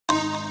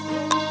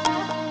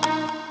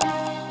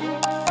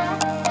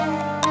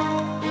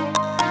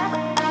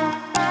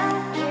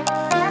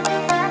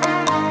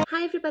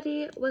Hi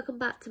everybody, welcome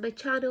back to my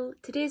channel.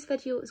 Today's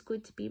video is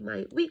going to be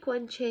my week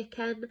 1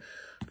 check-in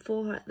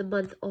for the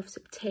month of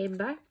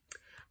September.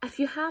 If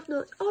you have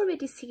not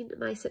already seen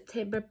my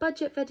September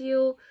budget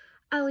video,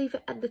 I'll leave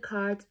it in the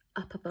card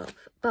up above.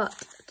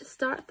 But to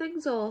start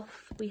things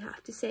off, we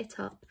have to set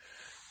up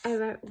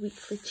our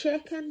weekly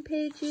check-in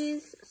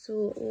pages.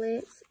 So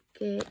let's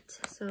get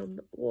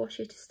some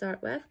washi to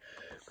start with.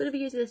 I'm going to be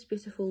using this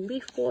beautiful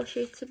leaf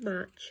washi to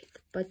match the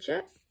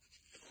budget.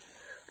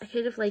 I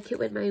kind of like it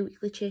when my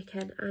weekly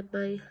check-in and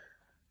my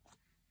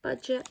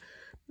budget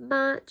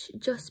match,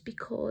 just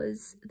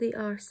because they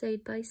are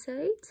side by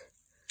side.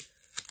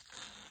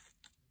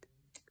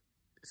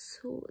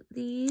 So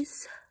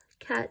these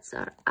kits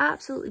are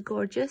absolutely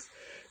gorgeous.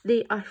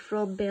 They are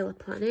from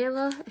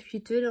Planella. If you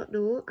do not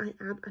know, I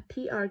am a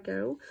PR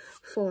girl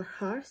for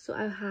her, so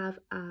I'll have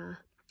a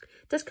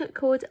discount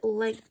code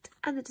linked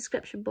in the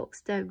description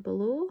box down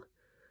below.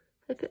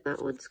 I put that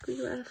on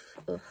screen with.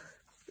 Oh.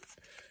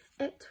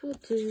 It will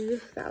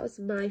do. That was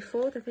my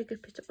fault. I think I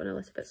put it on a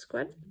little bit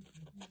squint.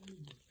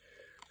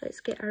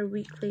 Let's get our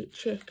weekly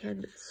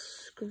check-in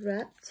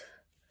script.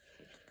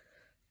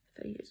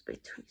 If I use my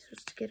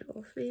tweezers to get it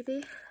off,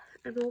 maybe.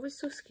 I'm always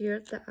so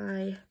scared that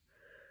I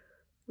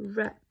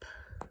rip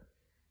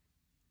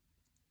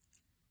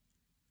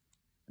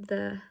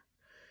the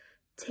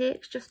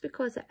text just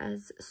because it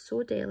is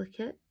so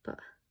delicate. But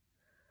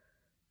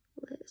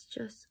let's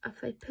just,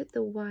 if I put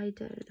the Y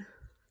down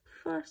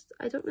first,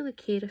 I don't really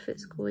care if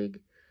it's going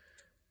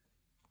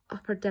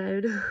up or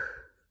down.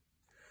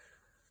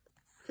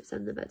 If it's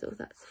in the middle,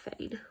 that's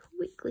fine.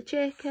 Weekly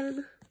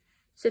check-in.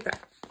 Super.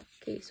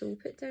 Okay, so we'll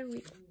put down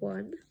week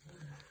 1.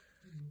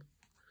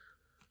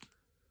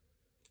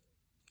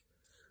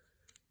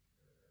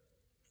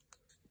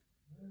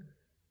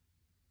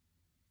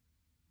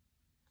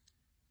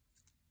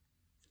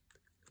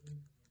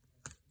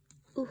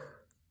 Oh.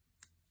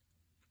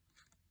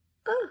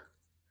 Oh.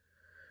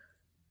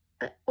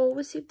 I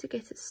always seem to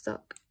get it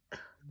stuck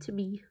to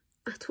me.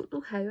 I don't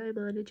know how I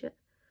manage it,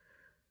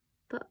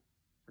 but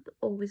I'm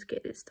always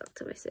getting it stuck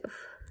to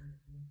myself.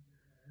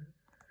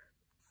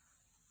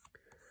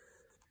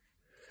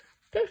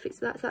 Perfect,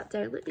 so that's that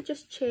down. Let me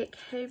just check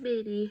how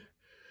many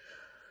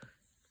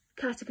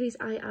categories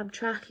I am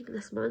tracking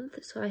this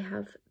month. So I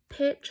have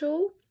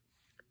petrol,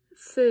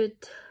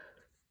 food,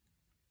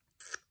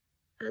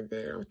 and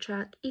then I'll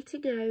track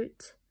eating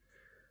out,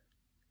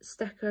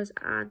 stickers,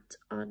 and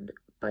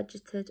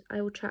unbudgeted.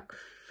 I will track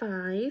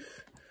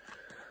 5.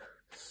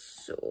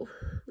 So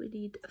we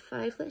need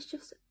 5. Let's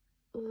just,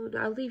 oh no,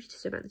 I'll leave you to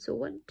zoom in. So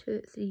 1,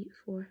 2, 3,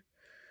 4,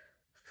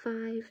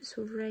 5.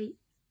 So right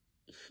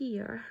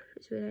here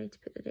is where I need to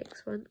put the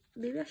next one.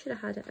 Maybe I should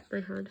have had it in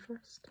my hand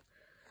first.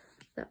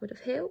 That would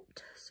have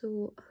helped.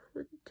 So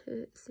 1,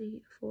 2,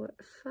 3, 4,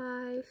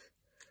 5.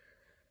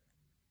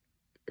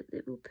 And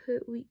then we'll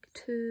put week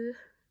 2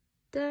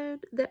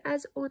 down. There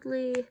is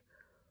only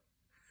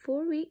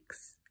 4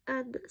 weeks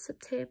in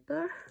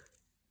September,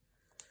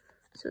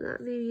 so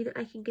that may mean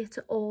I can get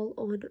it all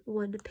on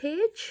one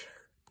page.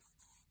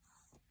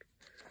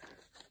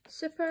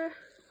 Super.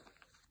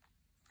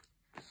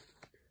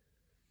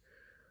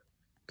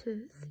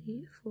 2,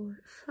 3, 4,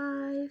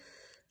 5.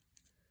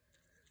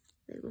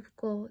 Then we've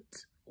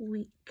got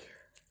week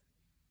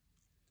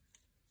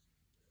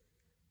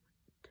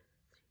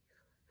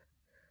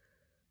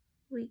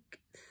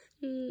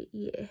 3.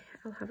 Yeah,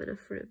 I'll have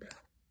enough room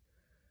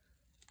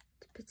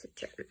to put it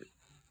down.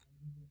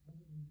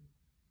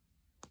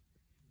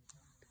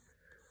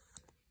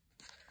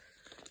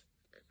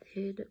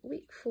 And then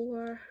week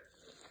 4.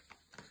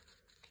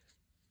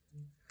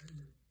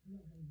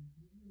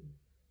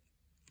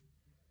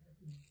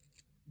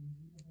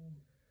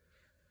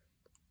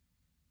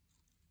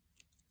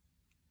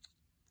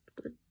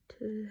 One,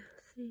 2,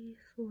 3,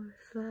 4,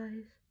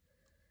 5.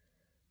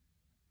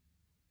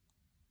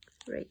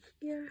 Right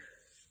here.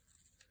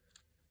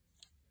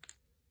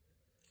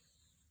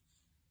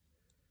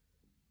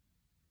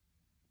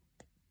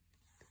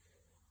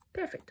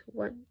 Perfect.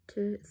 1,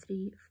 2,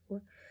 3,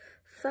 4,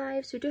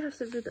 5. So we do have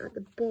some room at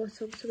the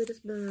bottom. So where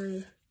is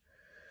my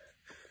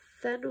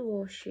thin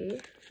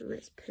washi?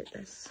 Let's put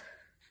this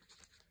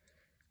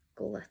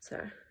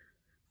glitter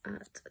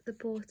at the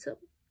bottom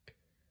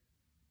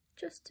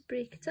just to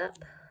break it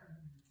up.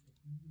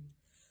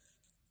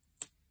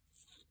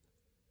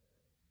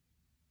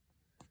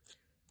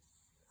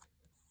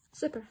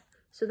 Super.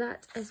 So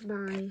that is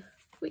my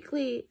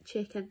weekly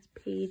check-in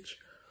page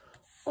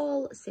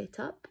all set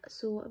up.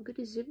 So I'm going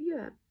to zoom you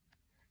in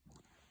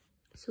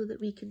so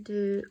that we can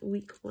do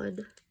week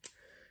 1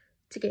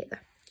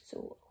 together.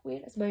 So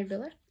where is my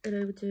ruler? And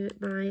I will do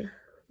my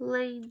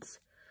lines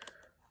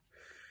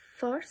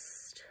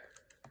first.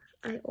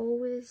 I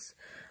always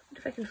wonder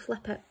if I can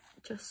flip it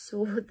just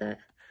so that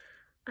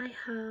I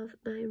have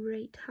my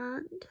right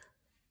hand.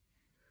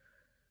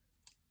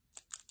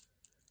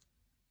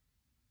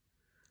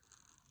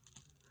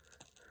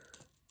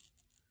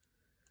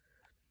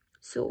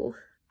 So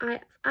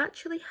I've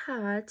actually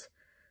had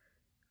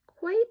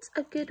quite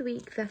a good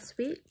week this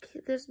week.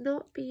 There's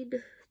not been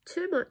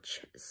too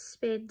much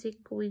spending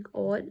going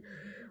on,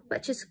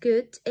 which is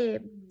good.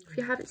 If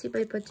you haven't seen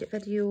my budget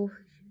video,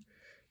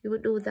 you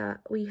would know that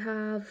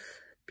we're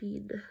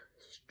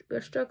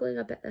struggling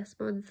a bit this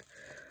month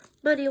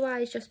money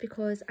wise, just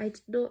because I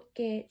did not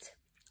get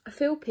a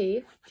full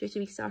pay due to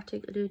me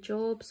starting a new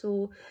job.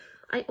 So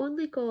I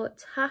only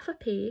got half a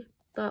pay,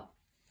 but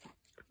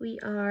we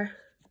are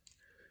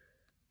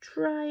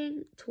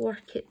trying to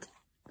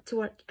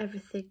work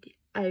everything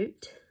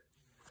out.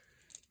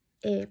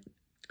 We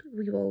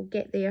will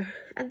get there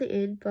in the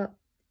end, but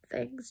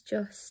things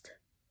just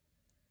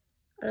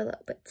are a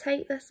little bit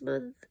tight this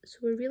month, so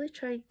we're really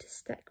trying to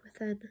stick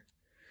within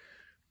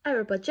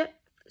our budget.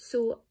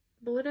 So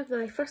one of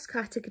my first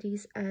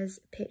categories is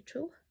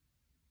petrol.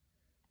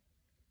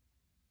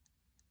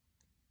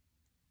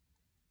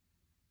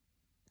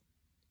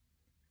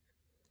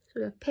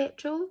 So we have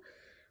petrol,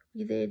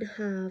 we then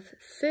have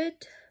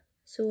food,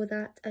 so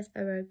that is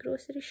our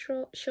grocery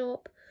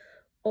shop,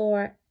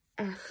 or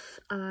if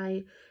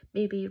I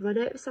maybe run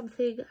out of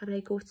something and I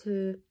go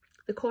to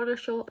the corner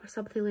shop or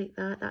something like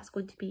that, that's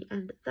going to be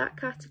in that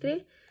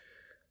category.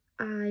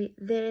 I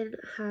then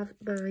have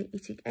my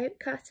eating out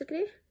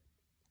category.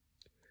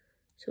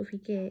 So if we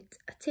get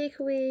a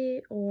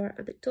takeaway or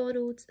a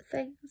McDonald's,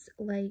 things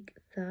like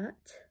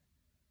that.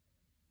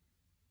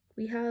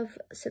 We have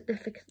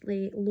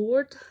significantly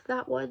lowered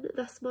that one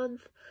this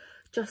month,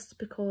 just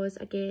because,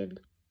 again,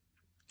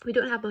 we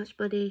don't have much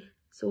money,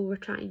 so we're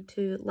trying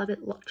to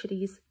limit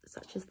luxuries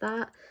such as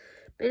that.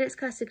 My next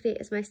category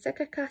is my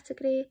sticker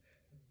category.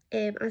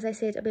 As I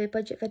said in my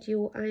budget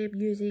video, I am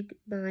using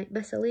my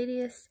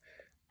miscellaneous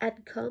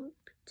income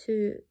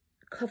to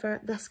cover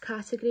this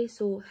category.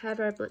 So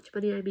however much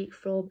money I make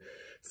from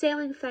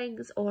selling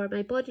things or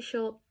my body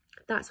shop,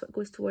 that's what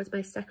goes towards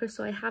my sticker.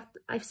 So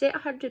I've set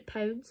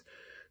 £100,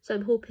 so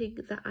I'm hoping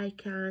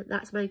that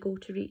that's my goal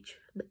to reach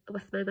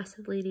with my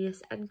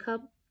miscellaneous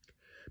income.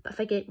 But if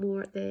I get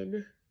more,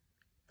 then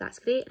that's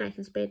great and I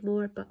can spend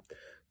more, but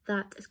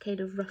that is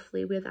kind of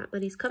roughly where that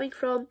money's coming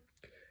from.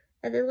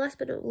 And then last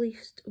but not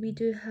least, we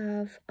do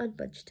have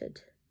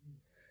unbudgeted.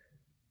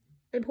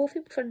 I'm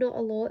hoping for not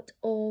a lot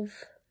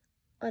of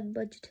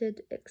unbudgeted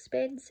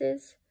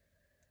expenses,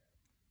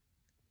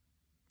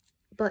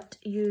 but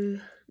you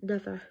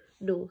never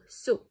know.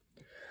 So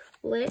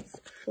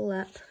let's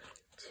flip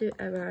to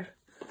our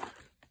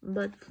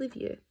monthly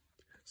view.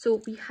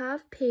 So we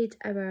have paid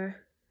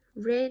our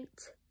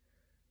rent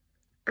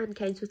and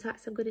council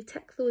tax. I'm going to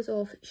tick those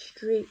off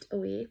straight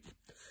away.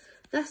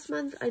 This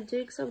month I'm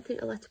doing something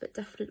a little bit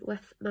different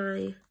with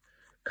my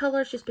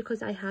colours, just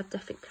because I have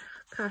different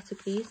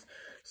categories.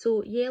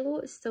 So yellow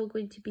is still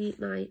going to be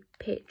my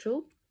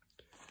petrol.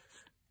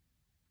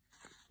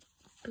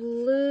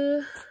 Blue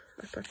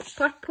or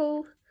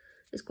purple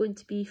is going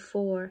to be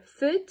for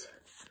food.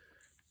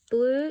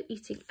 Blue,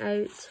 eating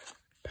out.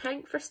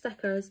 Pink for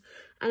stickers.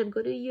 And I'm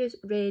going to use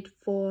red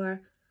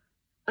for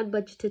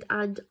unbudgeted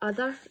and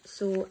other.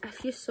 So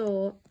if you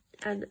saw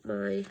in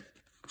my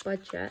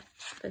budget,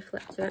 if I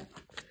flip to it,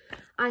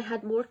 I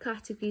had more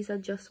categories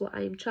than just what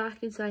I am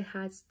tracking. So I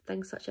had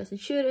things such as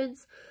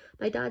insurance,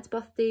 my dad's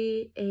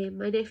birthday,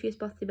 my nephew's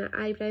birthday, my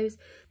eyebrows,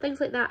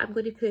 things like that. I'm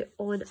going to put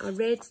on a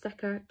red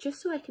sticker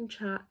just so I can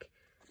track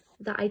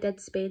that I did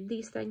spend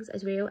these things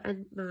as well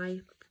in my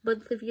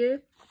monthly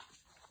view.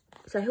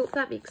 So I hope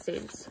that makes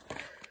sense.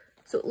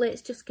 So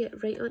let's just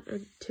get right on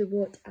into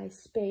what I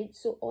spent.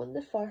 So on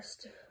the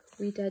first,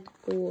 we did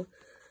go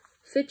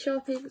food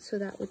shopping, so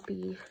that would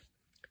be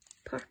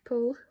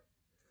purple,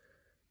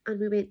 and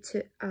we went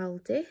to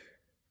Aldi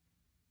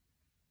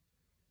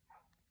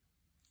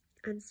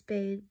and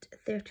spent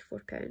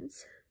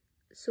 £34.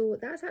 So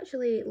that's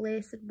actually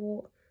less than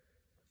what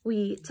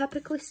we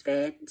typically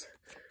spend.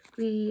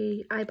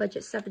 I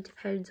budget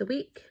 £70 a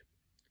week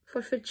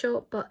for food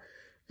shop, but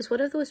it's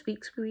one of those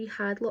weeks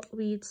where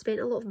we'd spent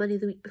a lot of money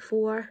the week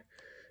before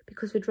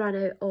because we'd run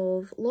out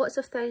of lots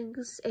of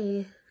things,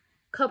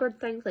 cupboard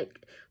things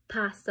like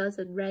pastas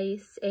and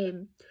rice.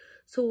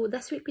 So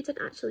this week we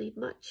didn't actually need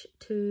much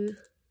to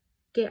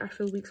get our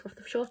full week's worth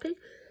of shopping,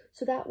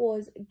 so that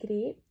was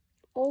great.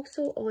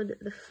 Also on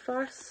the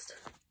 1st,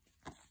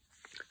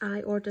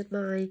 I ordered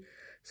my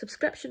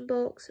subscription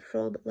box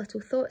from Little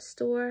Thoughts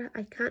store.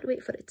 I can't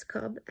wait for it to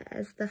come. It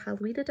is the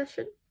Halloween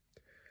edition,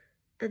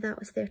 and that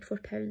was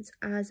 £34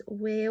 as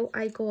well.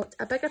 I got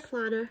a bigger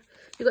planner.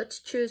 You got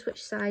to choose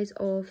which size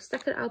of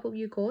sticker album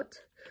you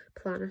got.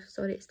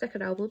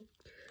 Sticker album.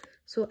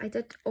 So I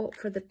did opt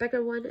for the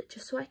bigger one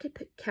just so I could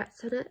put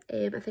kits in it.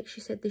 I think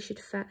she said they should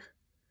fit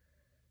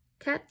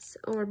kits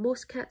or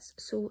most kits,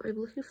 so I'm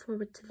looking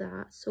forward to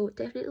that. So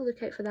definitely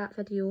look out for that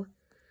video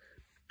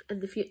in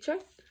the future.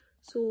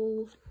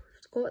 So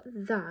I've got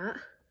that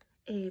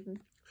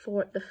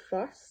for the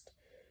 1st.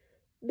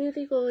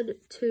 Moving on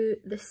to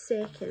the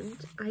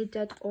 2nd, I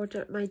did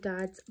order my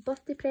dad's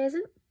birthday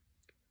present.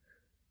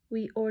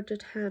 We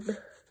ordered him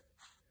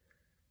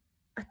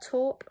a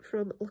top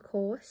from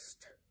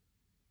Lacoste.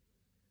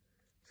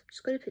 So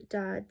just going to put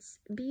Dad's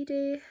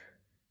B-Day.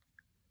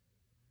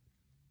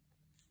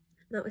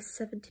 That was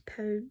 £70.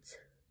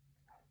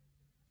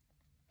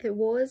 It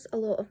was a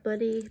lot of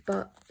money,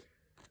 but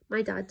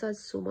my dad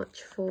does so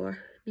much for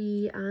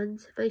me and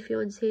my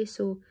fiance,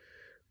 so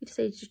we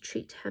decided to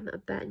treat him a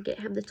bit and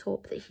get him the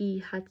top that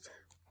he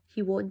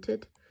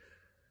wanted.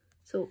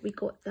 So we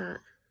got that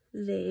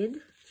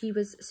then. He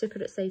was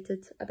super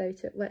excited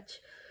about it,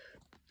 which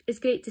is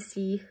great to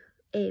see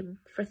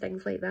for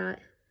things like that.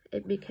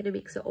 It kind of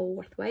makes it all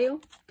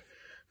worthwhile.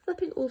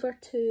 Flipping over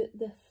to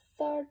the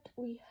third,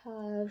 we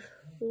have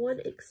one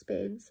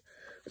expense,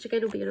 which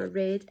again will be in our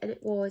red, and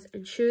it was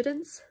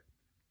insurance.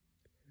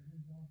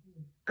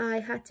 I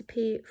had to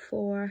pay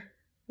for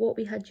what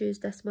we had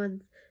used this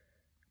month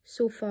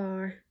so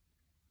far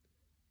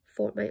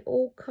for my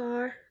old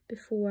car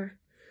before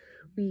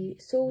we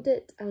sold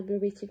it, and we're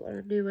waiting on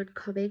a new one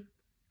coming.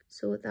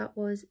 So that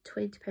was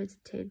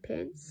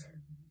 £20.10.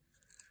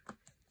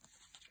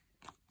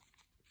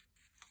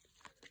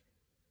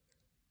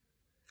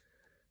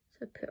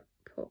 So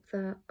pop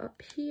that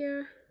up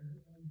here.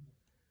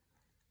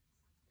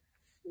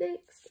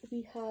 Next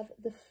we have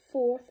the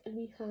fourth, and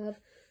we have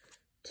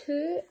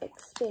two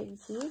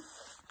expenses.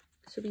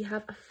 So we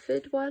have a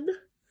food one.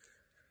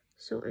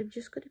 So I'm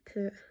just going to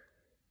put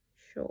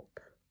shop,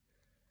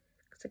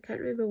 because I can't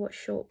remember what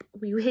shop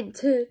we went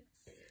to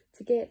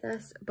get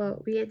this,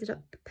 but we ended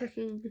up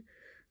picking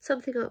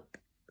something up,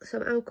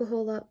 some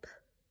alcohol up,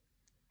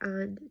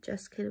 and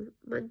just kind of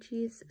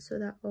munchies. So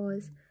that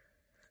was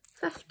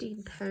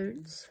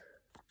 £15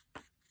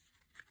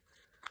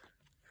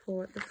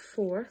 for the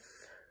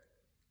fourth.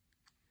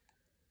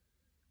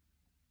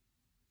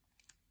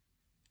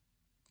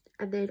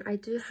 And then I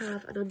do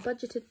have an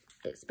unbudgeted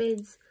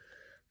expense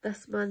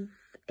this month.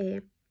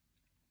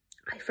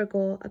 I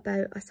forgot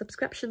about a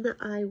subscription that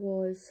I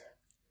was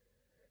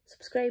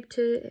subscribed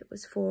to. It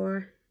was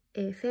for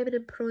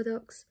feminine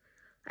products.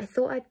 I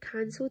thought I'd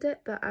cancelled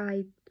it, but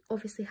I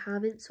obviously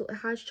haven't, so it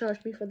has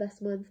charged me for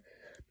this month,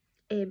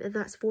 and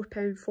that's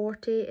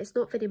 £4.40. It's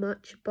not very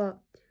much, but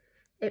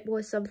it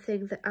was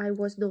something that I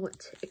was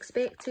not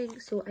expecting,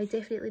 so I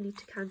definitely need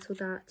to cancel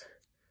that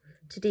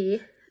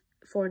today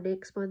for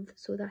next month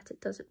so that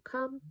it doesn't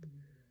come.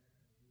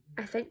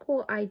 I think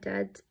what I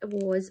did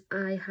was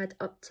I had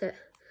upped it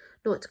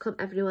not to come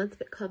every month,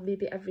 but come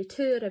maybe every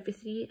 2 or every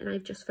 3, and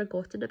I've just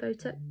forgotten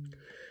about it.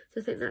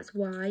 So I think that's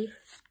why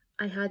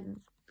I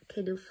hadn't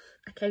kind of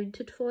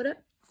accounted for it.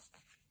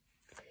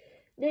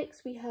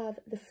 Next we have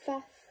the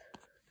 5th.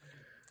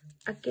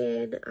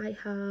 Again, I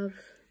have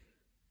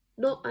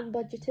not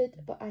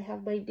unbudgeted, but I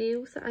have my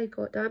nails that I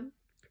got done.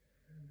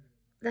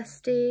 This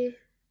day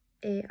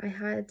I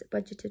had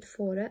budgeted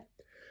for it,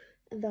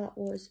 and that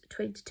was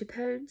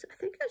 £22. I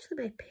think actually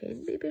my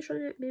pen maybe is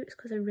running out. Maybe it's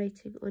because I'm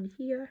writing on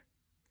here.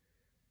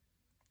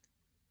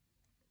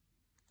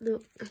 No,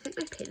 I think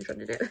my pen's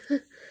running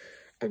out.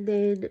 And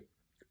then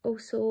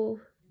also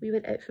we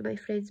went out for my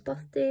friend's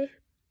birthday,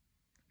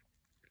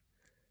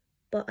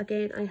 but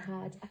again I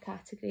had a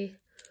category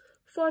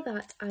for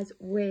that as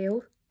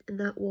well, and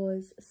that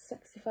was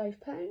 £65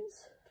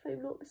 if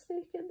I'm not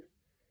mistaken.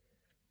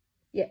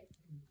 Yeah.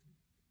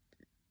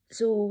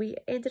 So we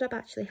ended up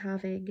actually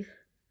having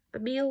a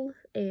meal,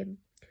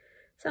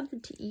 something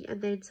to eat,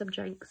 and then some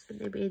drinks, and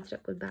then we ended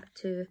up going back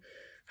to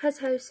his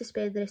house to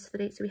spend the rest of the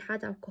night. So we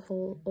had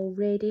alcohol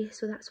already,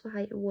 so that's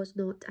why it was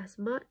not as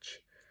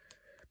much.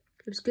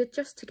 It was good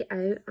just to get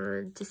out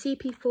and to see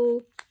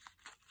people.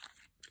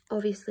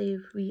 Obviously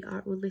we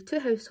are only 2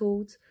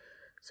 households,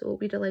 so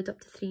we're allowed up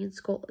to 3 in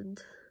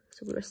Scotland,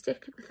 so we were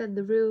sticking within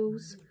the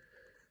rules.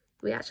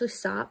 We actually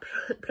sat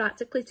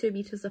practically 2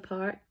 metres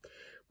apart.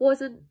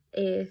 Wasn't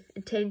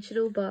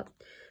intentional, but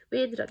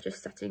we ended up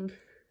just sitting,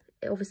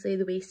 obviously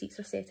the way seats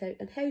are set out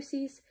in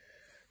houses.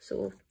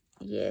 So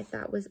yeah,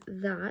 that was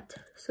that.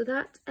 So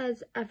that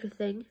is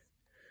everything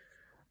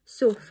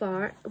so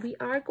far. We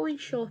are going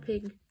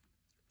shopping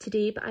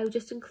today, but I'll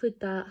just include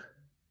that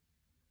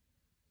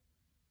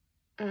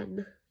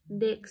in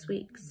next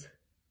week's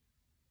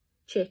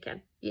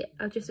check-in. Yeah,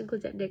 I'll just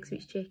include it in next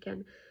week's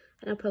check-in,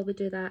 and I'll probably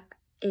do that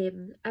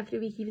every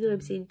week, even though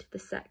I'm saying to the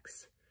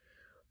 6th.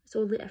 It's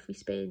only if we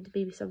spend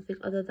maybe something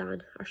other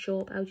than our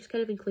shop. I'll just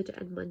kind of include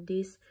it in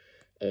Mondays,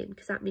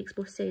 because that makes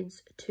more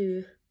sense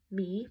to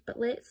me. But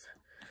let's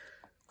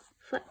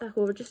flip back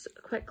over just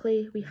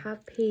quickly. We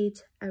have paid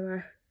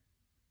our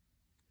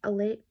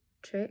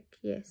electric,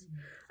 yes.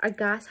 Our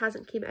gas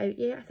hasn't came out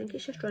yet. I think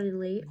it's just running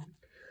late.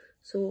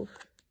 So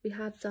we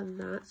have done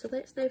that. So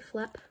let's now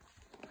flip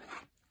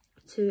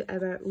to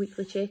our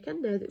weekly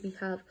check-in now that we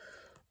have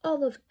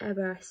all of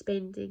our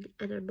spending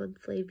in our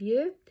monthly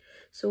view.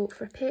 So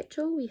for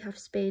petrol we have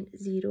spent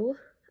 0,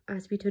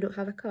 as we do not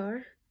have a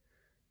car.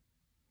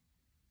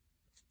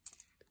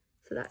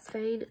 So that's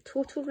fine.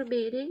 Total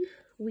remaining,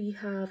 we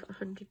have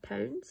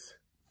 £100.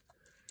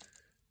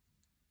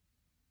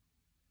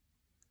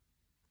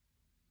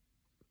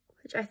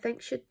 Which I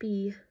think should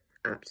be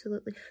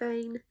absolutely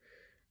fine.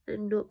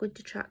 I'm not going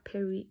to track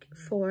per week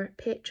for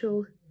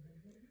petrol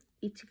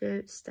eating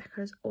out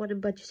stickers on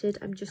and budgeted.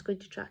 I'm just going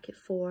to track it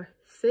for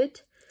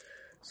food.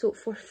 So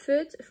for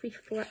food, if we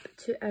flip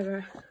to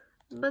our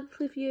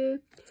monthly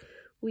view,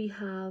 we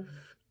have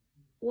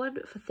one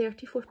for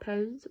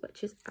 £34,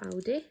 which is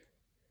Aldi.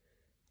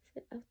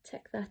 So I'll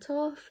tick that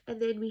off.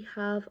 And then we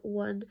have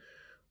one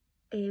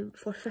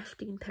for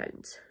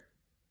 £15.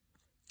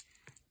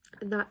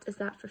 And that is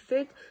that for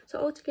food. So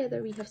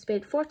altogether we have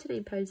spent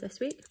 £49 this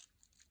week,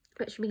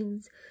 which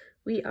means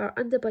we are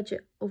under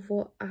budget of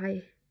what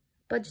I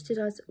budgeted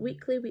us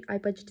weekly. I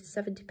budgeted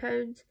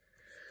 £70.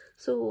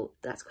 So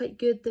that's quite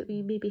good that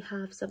we maybe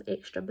have some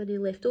extra money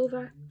left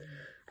over.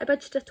 I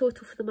budgeted a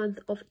total for the month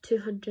of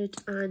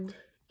 £280,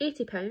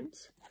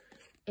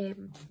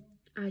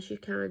 as you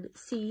can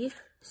see.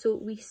 So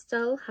we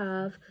still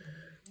have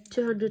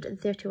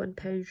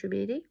 £231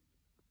 remaining.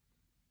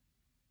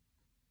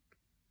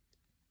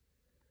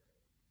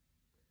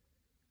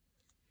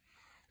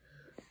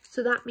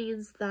 So that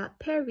means that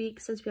per week,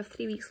 since we have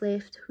 3 weeks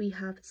left, we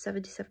have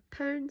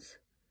 £77,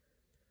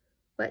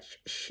 which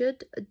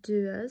should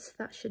do us.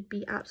 That should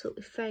be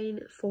absolutely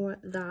fine for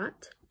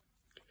that.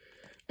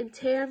 In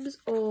terms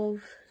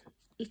of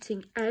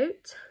eating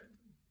out,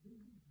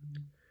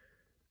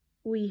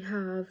 we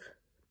have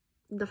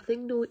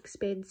nothing, no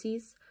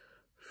expenses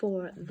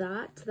for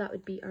that. That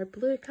would be our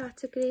blue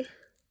category.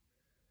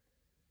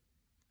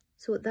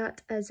 So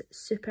that is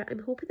super. I'm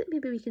hoping that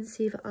maybe we can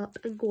save it up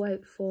and go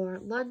out for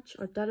lunch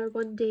or dinner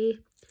one day.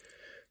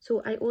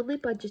 So I only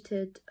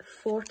budgeted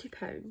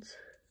 £40.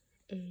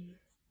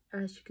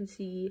 As you can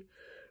see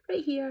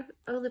right here,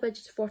 I only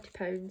budgeted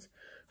 £40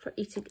 for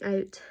eating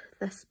out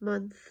this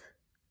month.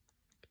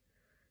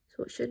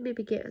 So it should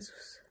maybe get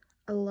us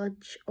a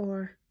lunch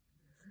or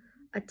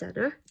a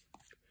dinner.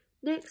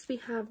 Next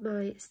we have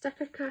my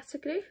sticker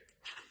category.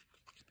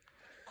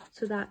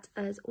 So that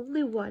is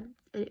only one,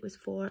 and it was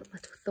for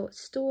Little Thought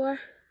Store.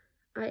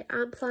 I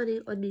am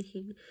planning on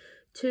making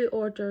 2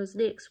 orders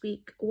next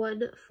week,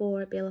 one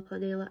for Bella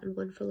Planella and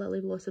one for Lily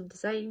Blossom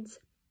Designs.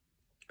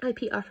 I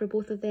PR for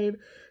both of them,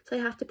 so I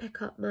have to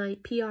pick up my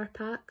PR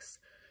packs.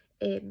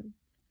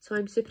 So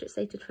I'm super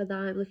excited for that.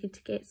 I'm looking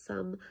to get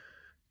some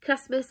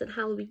Christmas and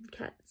Halloween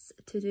kits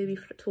to do me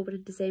for October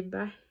and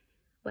December,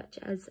 which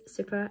is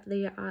super.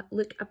 They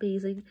look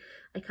amazing.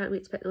 I can't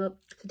wait to pick them up.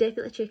 So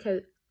definitely check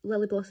out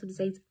Lily Blossom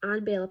Designs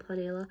and Bella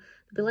Planella.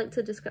 They'll be linked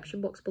to the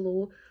description box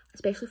below,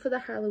 especially for their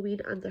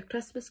Halloween and their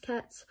Christmas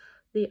kits.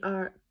 They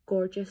are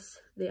gorgeous.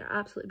 They are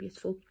absolutely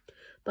beautiful.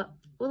 But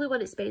only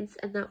one expense,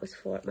 and that was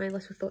for my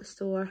Little Thought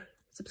Store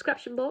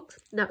subscription box,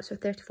 and that was for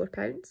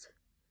 £34.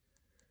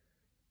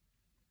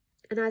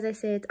 And as I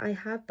said, I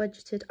have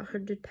budgeted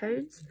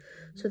 £100,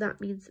 so that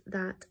means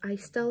that I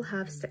still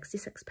have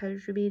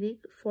 £66 remaining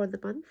for the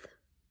month.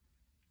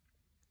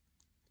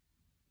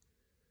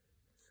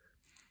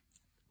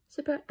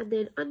 Super. And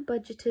then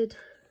unbudgeted,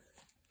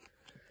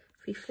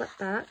 if we flip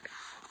back,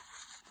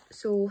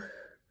 so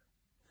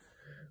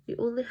we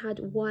only had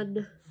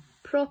one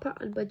proper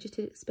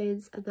unbudgeted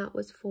expense, and that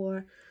was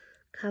for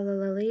Calla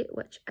Lily,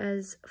 which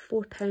is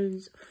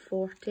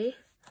 £4.40.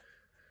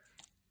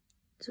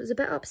 So it's a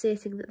bit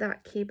upsetting that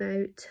that came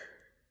out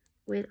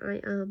when I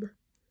am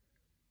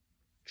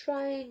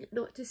trying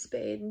not to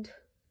spend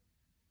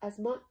as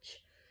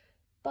much,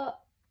 but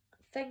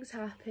things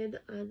happen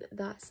and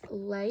that's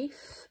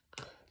life.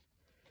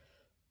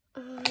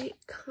 I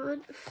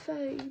can't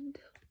find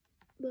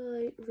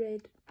my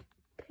red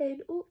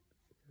pen. Oh,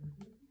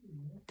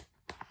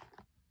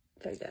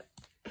 found it.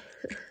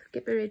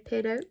 Get my red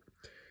pen out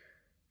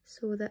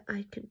so that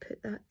I can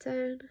put that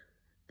down,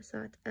 as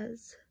that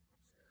is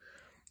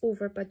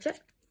over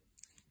budget.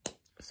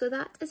 So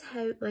that is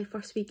how my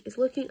first week is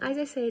looking. As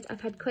I said,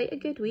 I've had quite a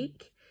good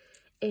week.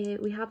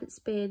 We haven't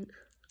spent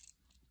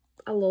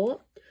a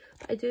lot,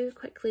 but I do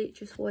quickly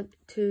just want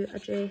to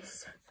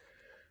address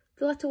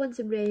the little ones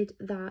in red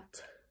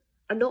that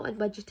are not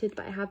unbudgeted,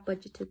 but I have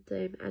budgeted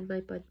them in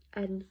my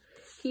in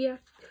here.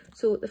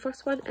 So the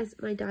first one is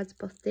my dad's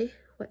birthday,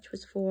 which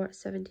was for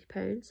 £70.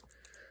 So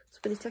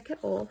I'm going to tick it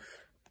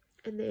off,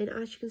 and then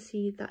as you can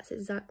see, that's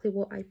exactly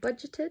what I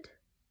budgeted.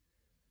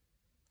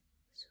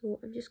 So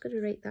I'm just going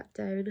to write that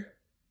down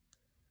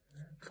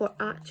for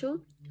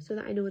actual, so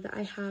that I know that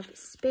I have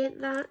spent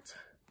that.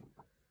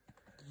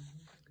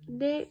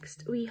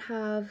 Next we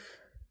have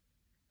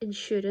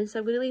insurance.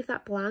 I'm going to leave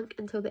that blank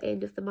until the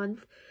end of the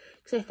month,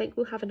 because I think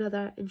we'll have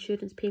another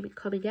insurance payment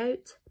coming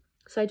out,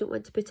 so I don't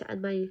want to put it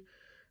in my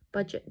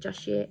budget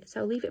just yet,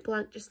 so I'll leave it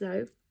blank just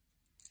now.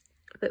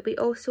 But we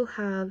also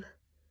have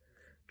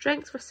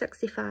drinks for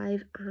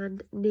 £65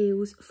 and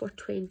nails for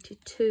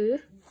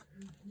 £22.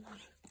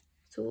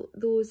 So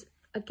those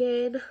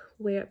again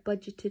were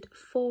budgeted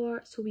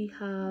for. So we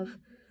have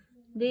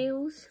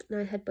nails,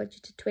 and I had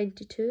budgeted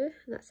 £22, and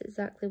that's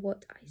exactly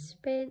what I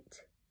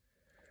spent.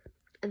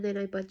 And then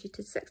I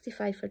budgeted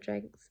 £65 for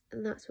drinks,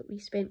 and that's what we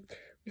spent.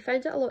 We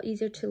found it a lot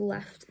easier to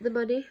lift the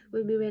money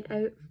when we went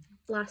out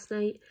last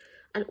night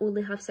and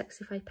only have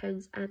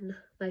 £65 in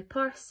my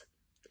purse.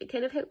 It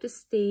kind of helped us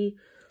stay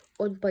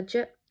on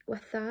budget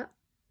with that.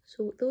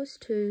 So those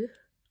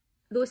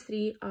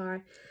three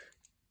are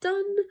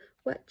done,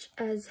 which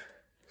is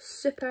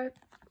super.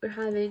 We're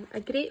having a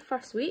great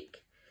first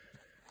week.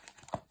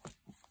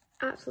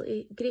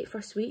 Absolutely great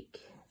first week.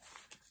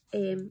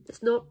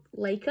 It's not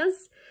like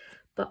us,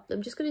 but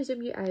I'm just going to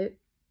zoom you out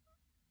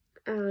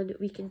and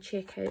we can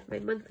check out my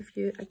monthly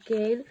view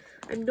again.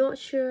 I'm not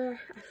sure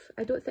if,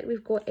 I don't think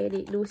we've got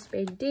any no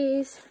spend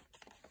days,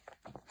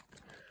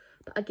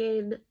 but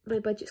again, my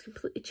budget's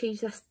completely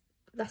changed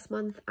this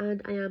month,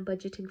 and I am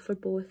budgeting for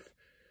both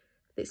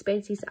the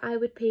expenses that I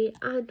would pay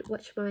and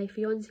which my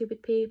fiance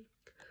would pay.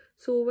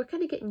 So we're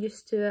kind of getting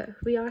used to it.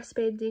 We are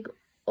spending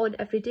on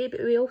every day,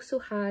 but we also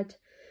had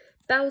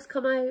bills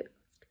come out.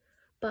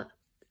 But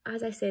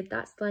as I said,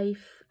 that's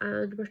life,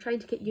 and we're trying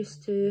to get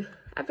used to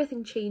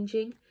everything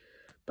changing.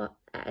 But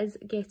it is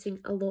getting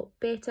a lot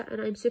better,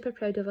 and I'm super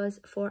proud of us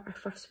for our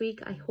first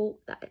week. I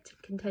hope that it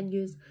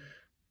continues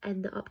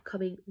in the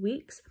upcoming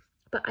weeks.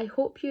 But I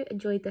hope you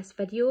enjoyed this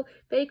video.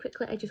 Very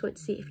quickly, I just want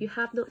to say, if you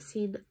have not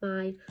seen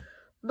my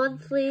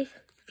monthly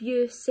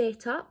view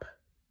setup,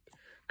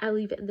 I'll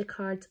leave it in the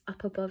cards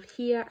up above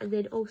here, and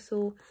then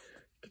also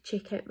you can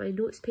check out my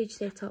notes page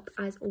setup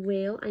as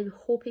well. I'm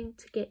hoping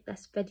to get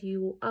this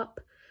video up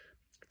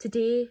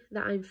today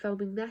that I'm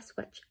filming this,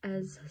 which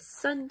is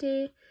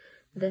Sunday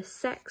the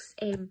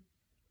 6th.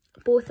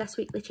 Both this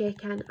weekly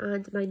check-in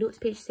and my notes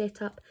page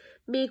setup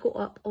may go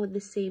up on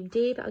the same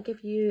day, but I'll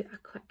give you a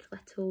quick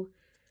little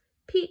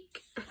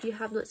peek. If you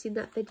have not seen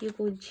that video,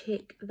 go and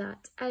check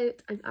that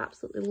out. I'm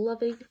absolutely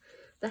loving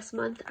this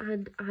month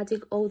and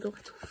adding all the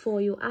little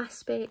foil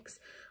aspects.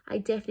 I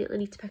definitely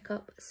need to pick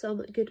up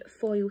some good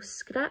foil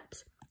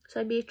scripts,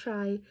 so I may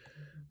try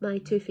my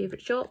 2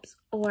 favourite shops,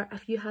 or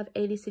if you have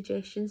any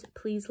suggestions,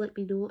 please let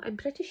me know. I'm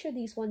pretty sure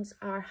these ones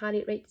are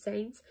Harriet Wright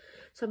designs,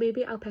 so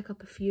maybe I'll pick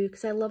up a few,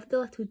 because I love the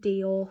little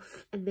day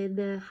off and then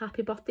the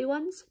happy birthday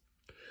ones.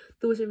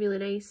 Those are really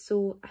nice,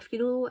 so if you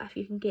know if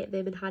you can get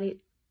them in Harriet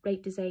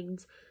Wright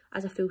designs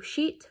as a full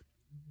sheet,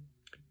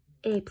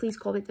 please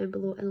comment down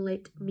below and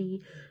let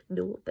me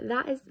know. But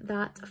that is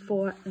that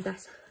for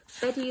this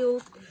video.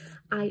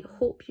 I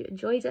hope you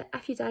enjoyed it.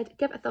 If you did,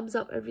 give it a thumbs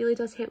up, it really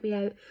does help me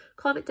out.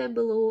 Comment down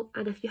below,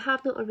 and if you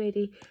have not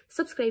already,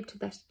 subscribe to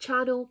this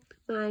channel.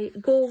 My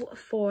goal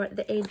for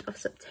the end of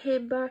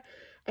September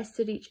is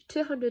to reach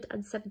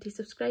 270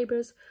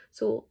 subscribers,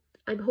 so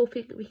I'm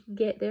hoping we can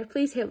get there.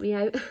 Please help me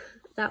out.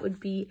 That would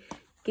be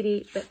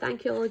great. But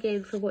thank you all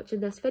again for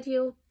watching this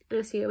video, and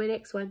I'll see you in my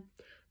next one.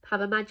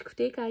 Have a magical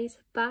day, guys.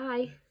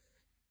 Bye.